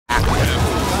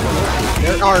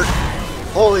There are...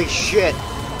 Holy shit.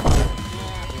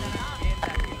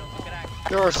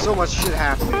 There are so much shit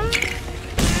happening.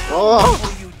 Oh!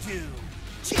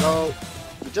 So,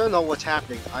 we don't know what's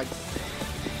happening. I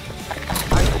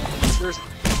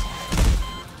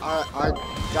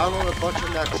downloaded a bunch of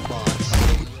Nextbots.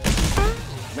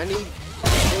 Many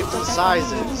shapes and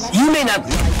sizes. You may not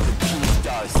like what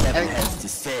Star 7 has to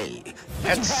say.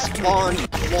 And spawned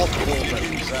multiple of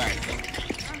them.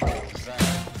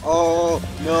 Oh,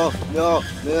 no.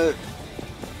 Shit.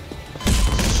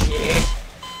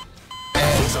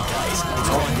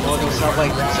 Oh, no, somebody,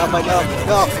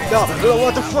 no,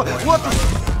 what the fuck,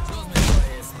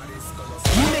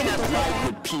 You may not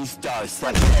like what Star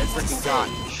 7 has to say, God,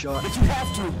 shut. but you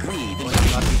have to agree that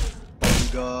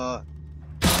God.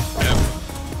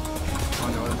 Oh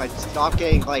no, if I stop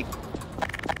getting, like...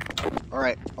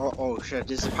 Alright, oh shit,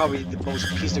 this is probably the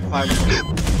most piece of crime.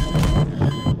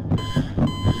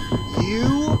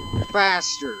 You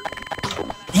bastard!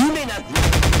 You may not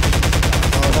like...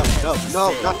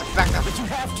 No, not the fact that... But you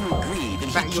have to agree that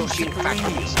Fat Yoshi and Fat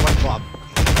SpongeBob.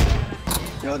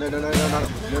 No.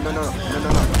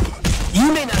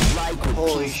 You may not like what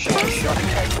Holy shit.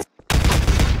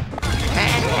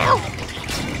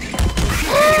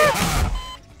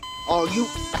 Oh, you...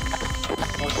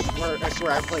 I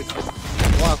swear, I played...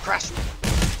 Wow, crash.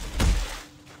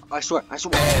 I swear.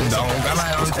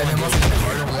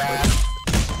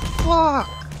 Fuck!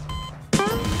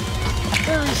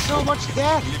 There is so much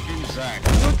death!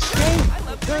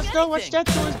 Look, there's so much death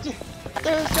to it!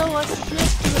 There's so much shit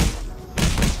to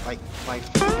it! My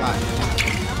God.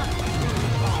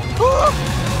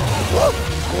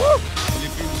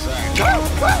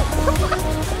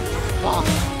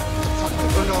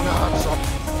 No, I'm sorry.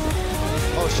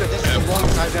 Oh shit, this is the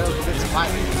longest I've ever been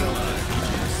surviving.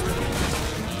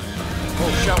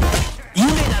 Oh, shut up. You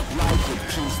may not like what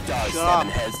Star 7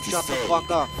 has to say. Shut the fuck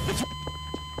up.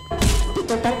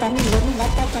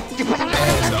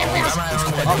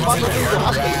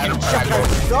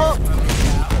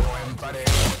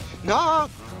 No!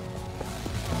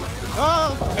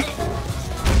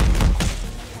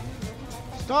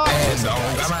 Stop!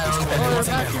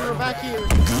 We're back here.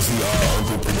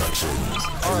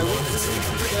 Alright, we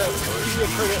need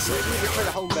to create a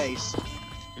home base.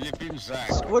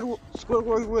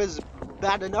 Squidward was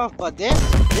bad enough, but this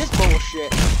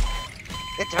bullshit.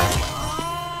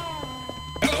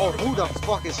 Oh, who the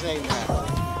fuck is saying that?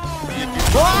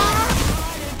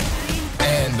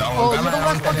 Oh, you know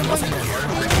what? Shut the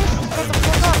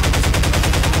fuck up!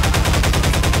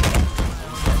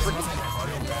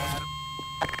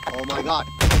 Oh my God.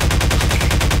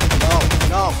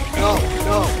 No.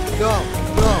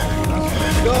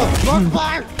 Fuck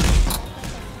fire!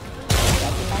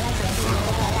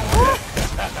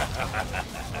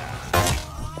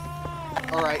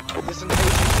 Alright, this invasion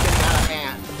is getting out of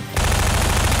hand.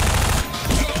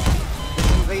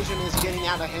 This invasion is getting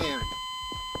out of hand.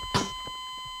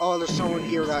 Oh, there's someone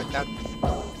here that...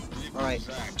 Alright.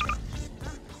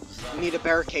 We need to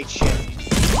barricade shit.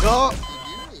 Go!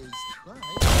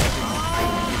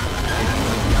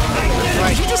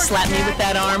 Did you just slap me with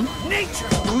that arm?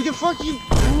 Who the fuck you?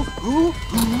 Who?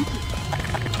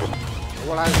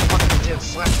 What I fucking did,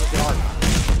 slap with the arm.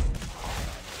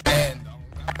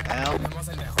 Hell.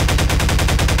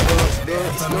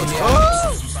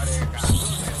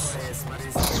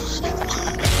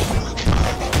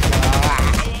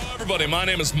 Everybody, my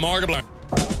name is Markiplier.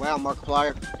 Wow,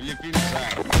 Markiplier.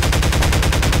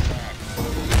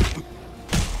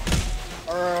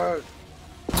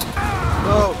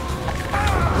 No.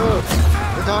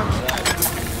 We're done.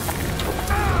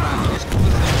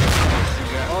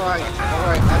 Alright.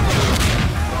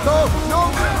 No!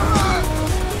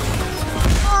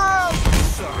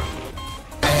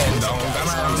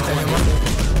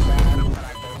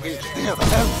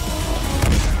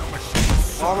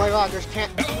 Oh my God, there's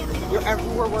can't. You're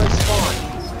everywhere where I spawn.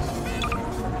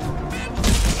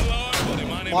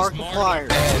 Markiplier.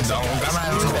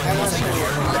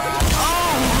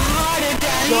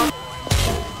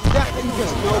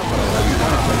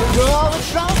 No, it's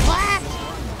so fast!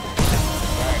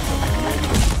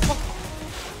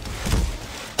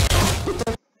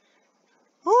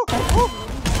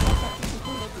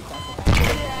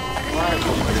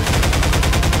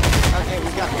 Okay, we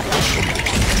got it.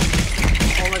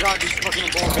 Oh my God, these fucking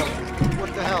balls. What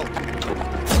the hell?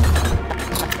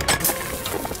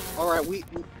 Alright, we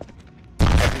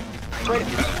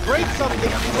break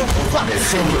something.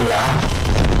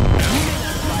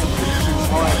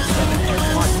 Alright.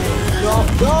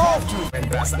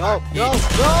 No!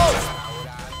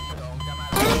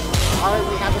 Alright,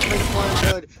 we have to play the plan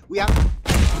good. We have...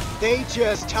 They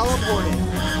just teleported.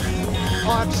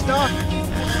 Oh, I'm stuck.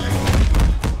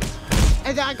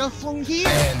 And then I got flung here.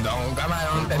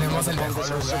 Tenemos el mejor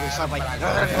There's lugar subway.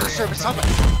 para There's subway.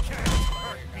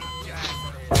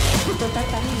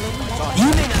 You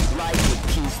may not like what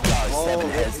Keystar 7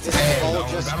 has to This say. is all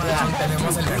just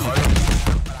Tenemos el mejor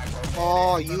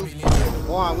Oh, you.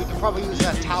 Wow, we could probably use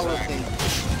that tower thing.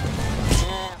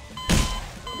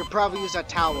 We could probably use that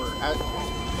tower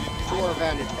to our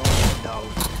advantage.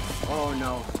 Oh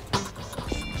no.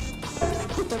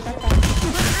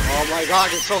 Oh my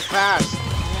god, you're so fast.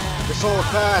 You're so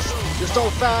fast. You're so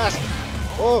fast.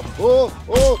 Oh.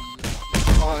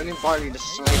 Oh, I didn't bother you to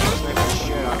snipe the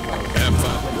shit out of me.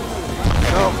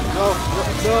 No.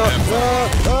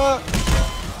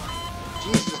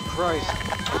 Jesus Christ.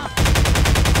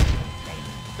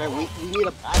 Okay, we need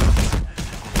a...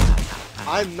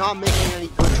 I'm not making any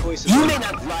good choices. You may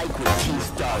not like what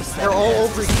Keystar 7 They're all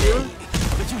over here?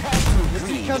 but you have to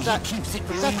agree Because that... keeps it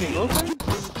Is that thing green. open?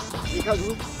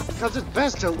 Because it's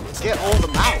best to get all of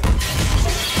them out.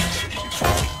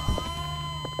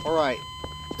 Alright.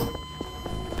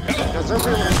 Because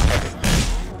everyone...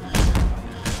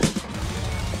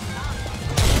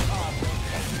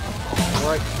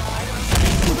 Alright.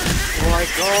 Alright,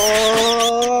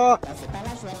 go!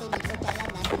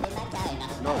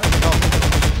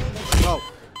 No.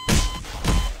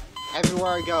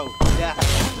 Everywhere I go, death,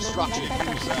 destruction.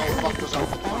 Oh, fuck this up.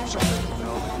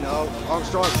 No.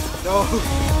 Armstrong, no.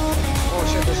 Oh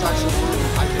shit, there's actually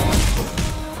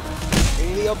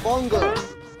I need a bongo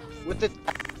with the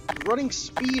running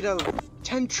speed of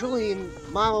 10 trillion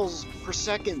miles per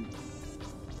second.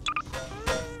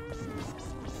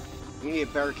 We need a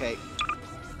barricade.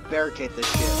 Barricade this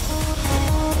shit.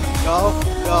 No.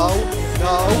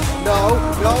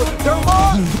 They're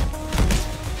on!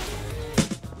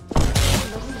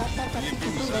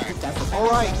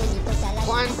 Alright.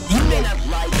 Plan. You may not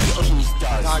like what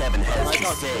Keystar 7 has I to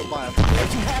got say, killed by a but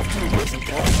you have to listen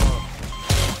to it.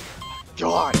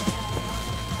 God.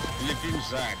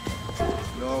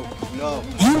 No.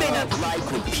 You may not like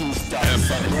what Keystar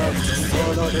 7 has to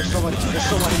say. No, there's so much.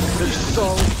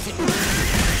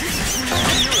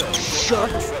 Shut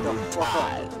the fuck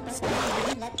up.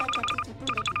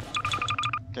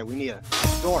 Okay, we need a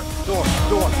door.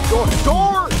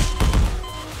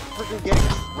 Freaking getting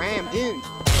rammed in.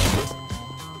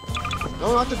 No,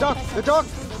 not the duck. The duck.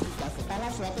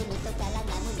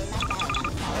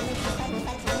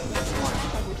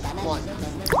 Come on.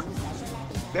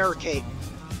 Barricade.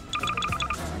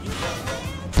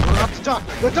 No, not the duck.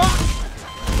 The duck.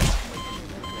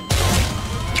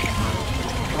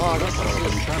 Oh, this is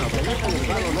kind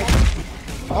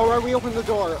of. Alright, we opened the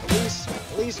door. At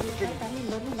least we can.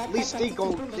 At least they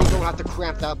don't have to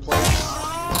cramp that place.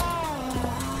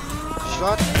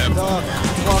 Shut the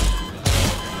fuck.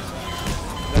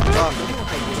 The duck.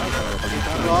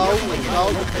 No.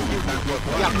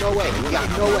 Yeah, no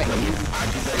way.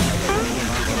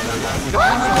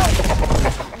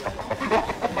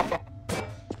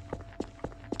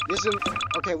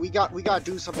 Okay, we gotta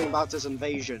do something about this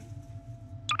invasion.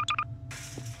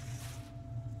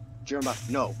 Germa,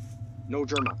 no. No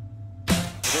Germa.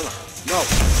 No.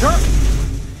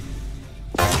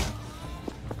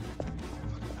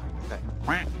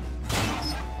 Okay.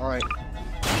 Alright.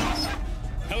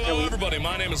 Hello, everybody.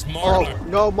 My name is Oh, Mark.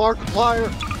 no Markiplier.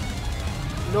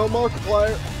 No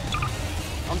Markiplier.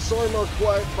 I'm sorry,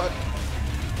 Markiplier, but...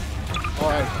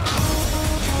 Alright.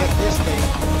 Get this thing.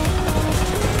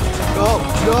 No!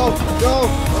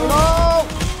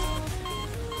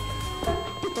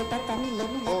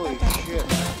 Holy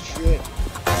shit.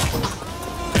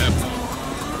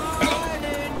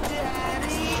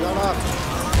 Shut up.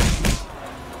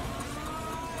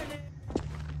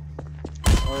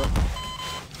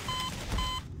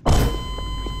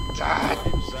 God.